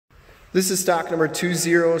This is stock number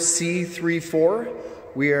 20C34.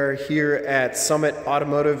 We are here at Summit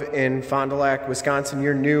Automotive in Fond du Lac, Wisconsin,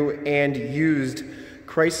 your new and used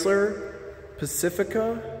Chrysler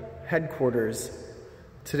Pacifica headquarters.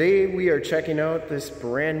 Today we are checking out this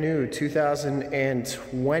brand new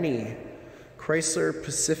 2020 Chrysler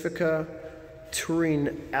Pacifica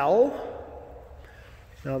Touring L.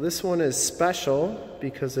 Now this one is special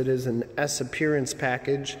because it is an S appearance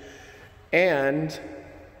package and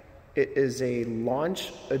it is a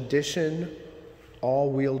launch edition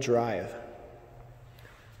all-wheel drive.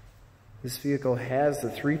 This vehicle has the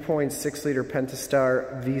 3.6 liter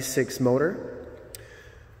Pentastar V6 motor,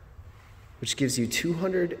 which gives you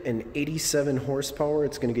 287 horsepower.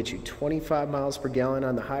 It's going to get you 25 miles per gallon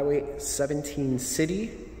on the highway, 17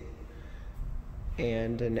 city,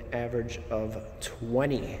 and an average of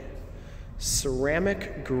 20.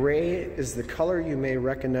 Ceramic gray is the color. You may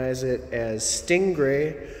recognize it as Sting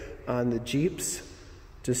Gray on the Jeeps,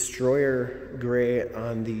 Destroyer Gray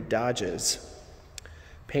on the Dodges.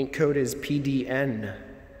 Paint code is PDN.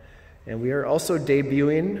 And we are also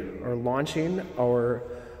debuting or launching our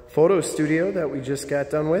photo studio that we just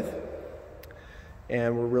got done with.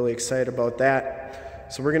 And we're really excited about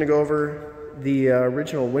that. So we're going to go over the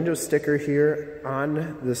original window sticker here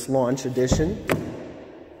on this launch edition.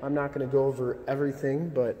 I'm not going to go over everything,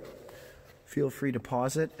 but feel free to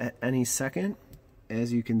pause it at any second.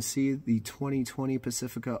 As you can see, the 2020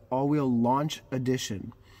 Pacifica all-wheel launch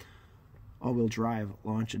edition, all-wheel drive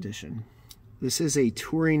launch edition. This is a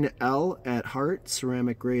Touring L at heart.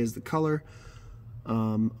 Ceramic gray is the color.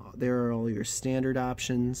 There are all your standard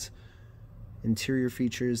options. Interior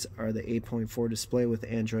features are the 8.4 display with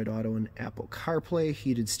Android Auto and Apple CarPlay,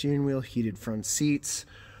 heated steering wheel, heated front seats,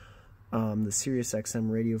 the Sirius XM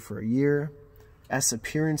radio for a year, S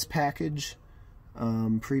appearance package,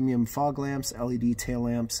 premium fog lamps, LED tail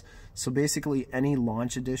lamps. So basically any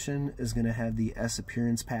launch edition is going to have the S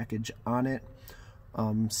appearance package on it,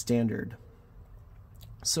 standard.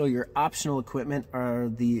 So your optional equipment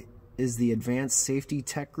is the Advanced Safety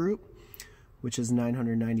Tech Group, which is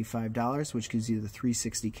 $995, which gives you the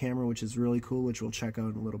 360 camera, which is really cool, which we'll check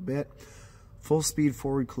out in a little bit. Full speed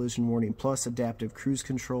forward collision warning plus adaptive cruise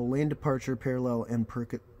control, lane departure, parallel and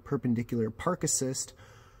perpendicular park assist,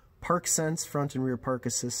 Park Sense front and rear park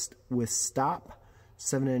assist with stop,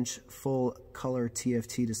 7-inch full color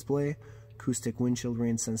TFT display, acoustic windshield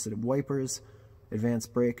rain sensitive wipers,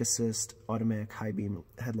 advanced brake assist, automatic high beam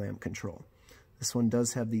headlamp control. This one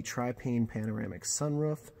does have the tri-pane panoramic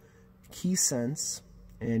sunroof, key sense,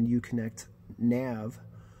 and Uconnect nav,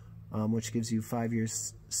 which gives you 5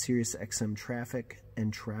 years Sirius XM traffic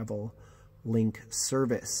and travel link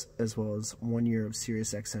service, as well as 1 year of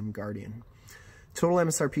Sirius XM Guardian. Total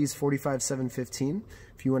MSRP is $45,715.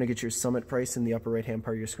 If you want to get your Summit price, in the upper right-hand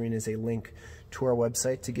part of your screen is a link to our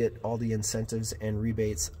website to get all the incentives and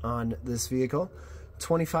rebates on this vehicle.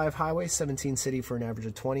 25 highway, 17 city for an average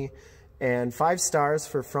of 20, and 5 stars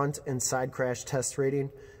for front and side crash test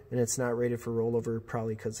rating. And it's not rated for rollover,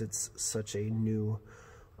 probably because it's such a new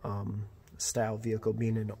style vehicle,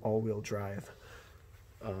 being an all-wheel drive,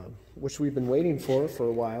 which we've been waiting for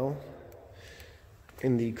a while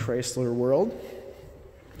in the Chrysler world.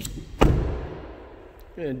 I'm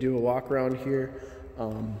going to do a walk around here.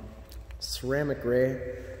 Ceramic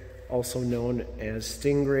gray, also known as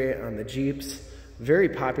Sting Gray on the Jeeps. Very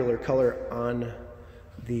popular color on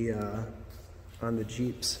the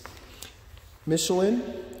Jeeps. Michelin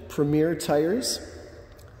Premier tires.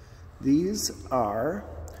 These are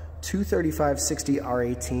 235/60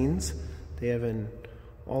 R18s. They have an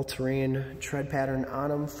all-terrain tread pattern on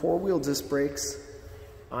them. 4-wheel disc brakes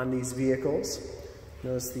on these vehicles.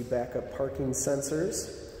 Notice the backup parking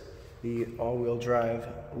sensors, the all-wheel drive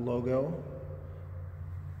logo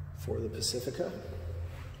for the Pacifica.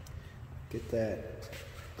 Get that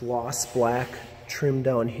gloss black trim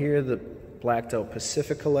down here, the blacked out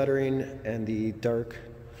Pacifica lettering, and the dark,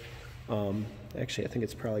 actually I think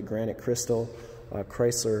it's probably granite crystal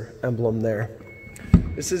Chrysler emblem there.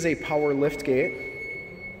 This is a power lift gate.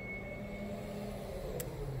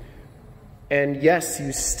 And yes,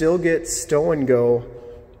 you still get stow and go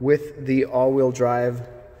with the all-wheel drive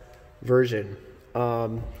version.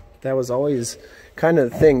 That was always kind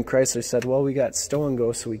of the thing. Chrysler said, well, we got stow and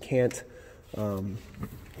go, so we can't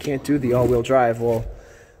do the all-wheel drive. Well,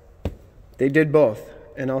 they did both,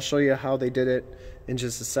 and I'll show you how they did it in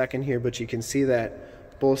just a second here, but you can see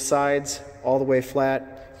that both sides all the way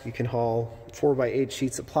flat. You can haul 4x8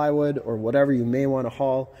 sheets of plywood or whatever you may want to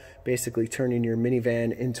haul, basically turning your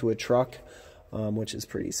minivan into a truck, which is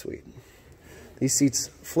pretty sweet. These seats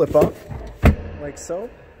flip up like so.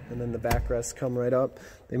 and then the backrests come right up.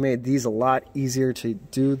 They made these a lot easier to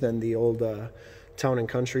do than the old Town and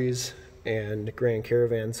Countries and Grand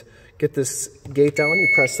Caravans. Get this gate down, you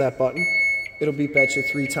press that button. It'll beep at you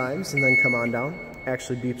 3 times and then come on down.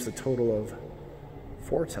 Actually beeps a total of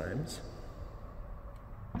 4 times.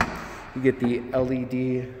 You get the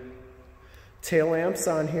LED tail lamps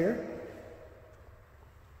on here.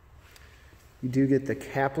 You do get the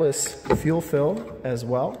capless fuel fill as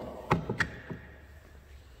well.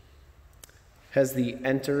 Has the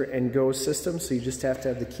enter and go system, so you just have to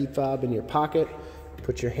have the key fob in your pocket.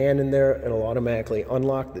 Put your hand in there, it'll automatically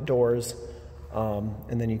unlock the doors,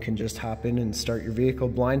 and then you can just hop in and start your vehicle.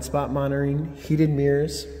 Blind spot monitoring, heated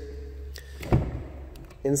mirrors.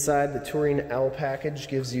 Inside, the Touring L package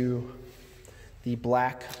gives you the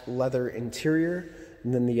black leather interior,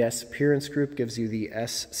 and then the S appearance group gives you the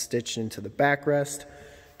S stitched into the backrest.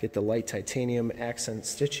 Get the light titanium accent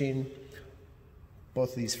stitching.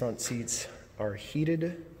 Both of these front seats are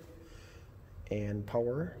heated and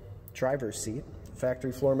power driver's seat.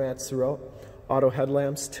 Factory floor mats throughout. Auto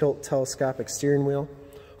headlamps, tilt telescopic steering wheel,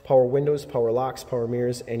 power windows, power locks, power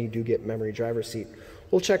mirrors, and you do get memory driver's seat.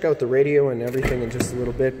 We'll check out the radio and everything in just a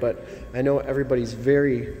little bit, but I know everybody's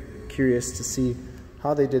very curious to see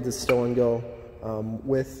how they did the stow and go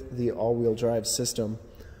with the all-wheel drive system.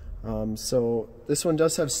 So this one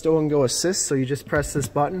does have stow and go assist, so you just press this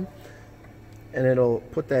button and it'll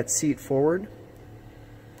put that seat forward.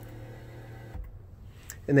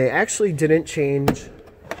 And they actually didn't change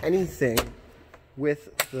anything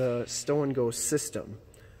with the stow and go system.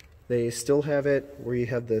 They still have it where you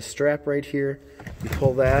have the strap right here. You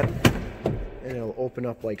pull that and it'll open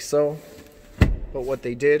up like so. But what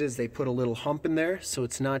they did is they put a little hump in there, so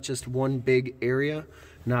it's not just one big area.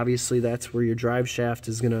 And obviously that's where your drive shaft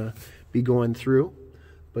is gonna be going through.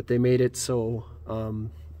 But they made it so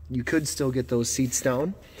you could still get those seats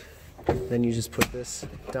down. Then you just put this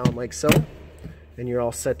down like so, and you're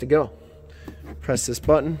all set to go. Press this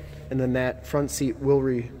button, and then that front seat will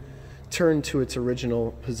return to its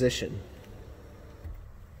original position.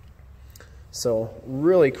 So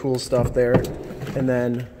really cool stuff there. And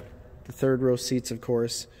then the third row seats, of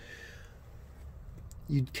course.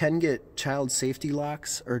 You can get child safety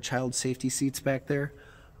locks or child safety seats back there.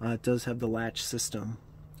 It does have the latch system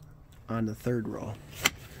on the third row.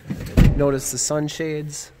 Notice the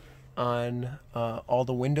sunshades on all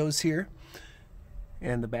the windows here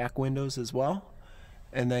and the back windows as well.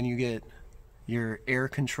 And then you get your air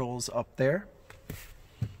controls up there.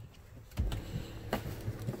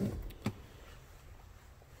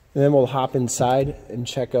 And then we'll hop inside and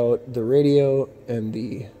check out the radio and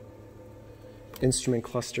the instrument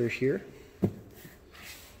cluster here.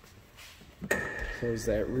 Close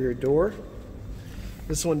that rear door.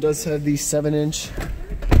 This one does have the 7-inch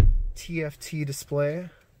TFT display.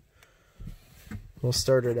 We'll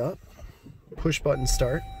start it up. Push button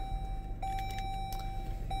start.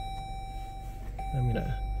 I'm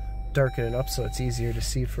gonna darken it up so it's easier to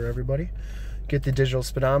see for everybody. Get the digital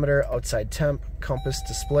speedometer, outside temp, compass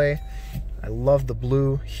display. I love the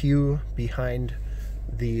blue hue behind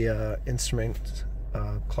the instrument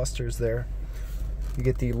clusters there. You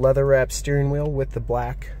get the leather wrapped steering wheel with the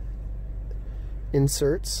black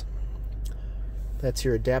inserts. That's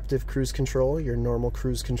your adaptive cruise control, your normal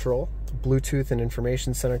cruise control, Bluetooth and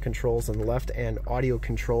information center controls on the left, and audio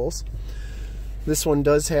controls. This one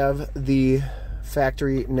does have the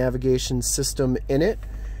factory navigation system in it,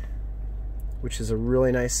 which is a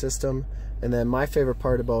really nice system. And then my favorite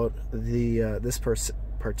part about the this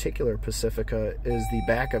particular Pacifica is the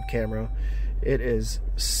backup camera. It is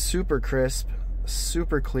super crisp,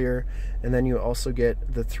 super clear, and then you also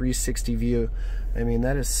get the 360 view. I mean,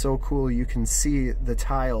 that is so cool. You can see the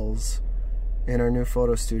tiles in our new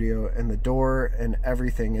photo studio and the door and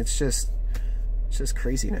everything. It's just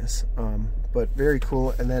craziness, but very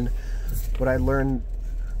cool. And then what I learned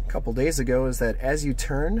a couple days ago is that as you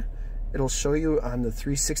turn, it'll show you on the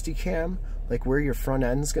 360 cam like where your front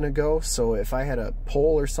end's gonna go. So if I had a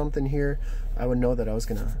pole or something here, I would know that I was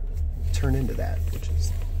gonna turn into that, which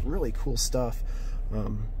is really cool stuff.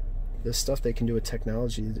 This stuff they can do with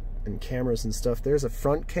technology and cameras and stuff. There's a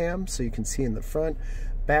front cam, so you can see in the front,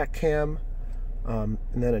 back cam, and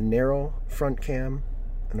then a narrow front cam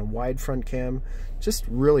and a wide front cam. Just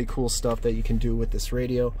really cool stuff that you can do with this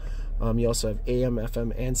radio. You also have AM,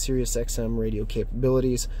 FM, and Sirius XM radio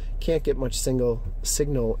capabilities. Can't get much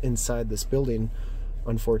signal inside this building,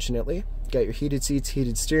 unfortunately. You got your heated seats,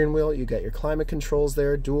 heated steering wheel. You got your climate controls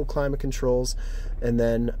there, dual climate controls, and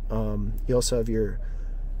then you also have your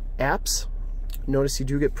apps Notice you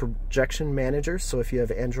do get projection manager, so if you have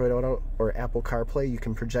Android Auto or Apple CarPlay, you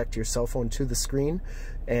can project your cell phone to the screen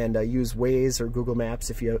and use Waze or Google Maps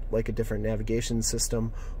if you like a different navigation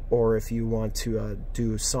system, or if you want to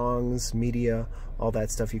do songs, media, all that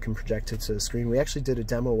stuff, you can project it to the screen. We actually did a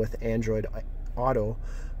demo with Android Auto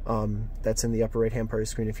that's in the upper right hand part of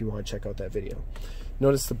the screen if you want to check out that video.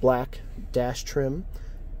 Notice the black dash trim,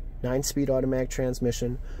 9-speed automatic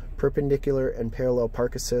transmission, perpendicular and parallel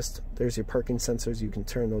park assist. There's your parking sensors, you can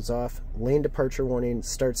turn those off. Lane departure warning,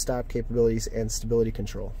 start-stop capabilities, and stability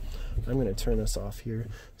control. I'm going to turn this off here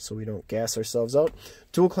so we don't gas ourselves out.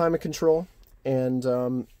 Dual climate control and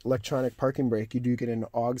electronic parking brake. You do get an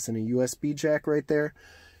AUX and a USB jack right there.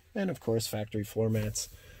 And of course, factory floor mats.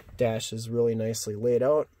 Dash is really nicely laid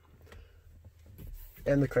out.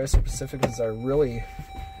 And the Chrysler Pacificas are really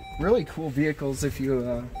cool vehicles if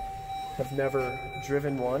you have never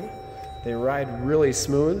driven one. They ride really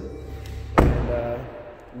smooth and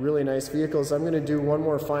really nice vehicles. I'm going to do one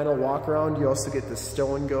more final walk around. You also get the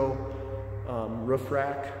stow and go roof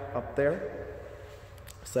rack up there,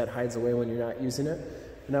 so that hides away when you're not using it.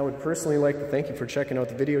 And I would personally like to thank you for checking out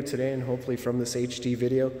the video today, and hopefully from this HD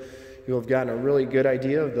video you'll have gotten a really good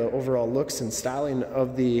idea of the overall looks and styling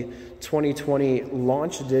of the 2020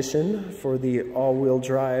 launch edition for the all-wheel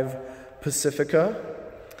drive Pacifica.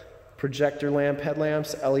 Projector lamp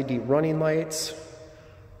headlamps, LED running lights,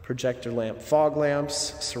 projector lamp fog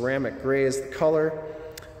lamps, ceramic gray is the color.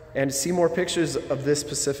 And to see more pictures of this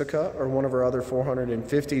Pacifica or one of our other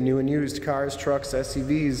 450 new and used cars, trucks,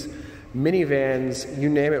 SUVs, minivans, you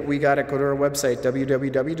name it, we got it. Go to our website,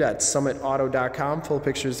 www.summitauto.com. Full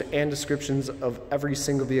pictures and descriptions of every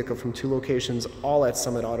single vehicle from 2 locations, all at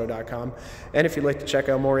summitauto.com. And if you'd like to check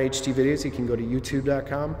out more HD videos, you can go to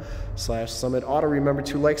youtube.com/summitauto. Remember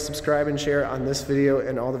to like, subscribe, and share on this video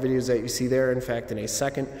and all the videos that you see there. In fact, in a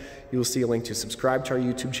second, you will see a link to subscribe to our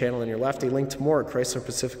YouTube channel on your left, a link to more Chrysler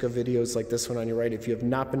Pacifica videos like this one on your right. If you have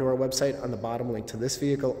not been to our website, on the bottom, link to this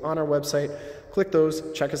vehicle on our website. Click those,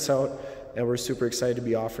 check us out, and we're super excited to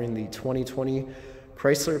be offering the 2020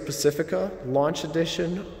 Chrysler Pacifica Launch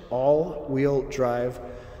Edition all-wheel drive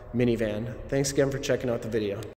minivan. Thanks again for checking out the video.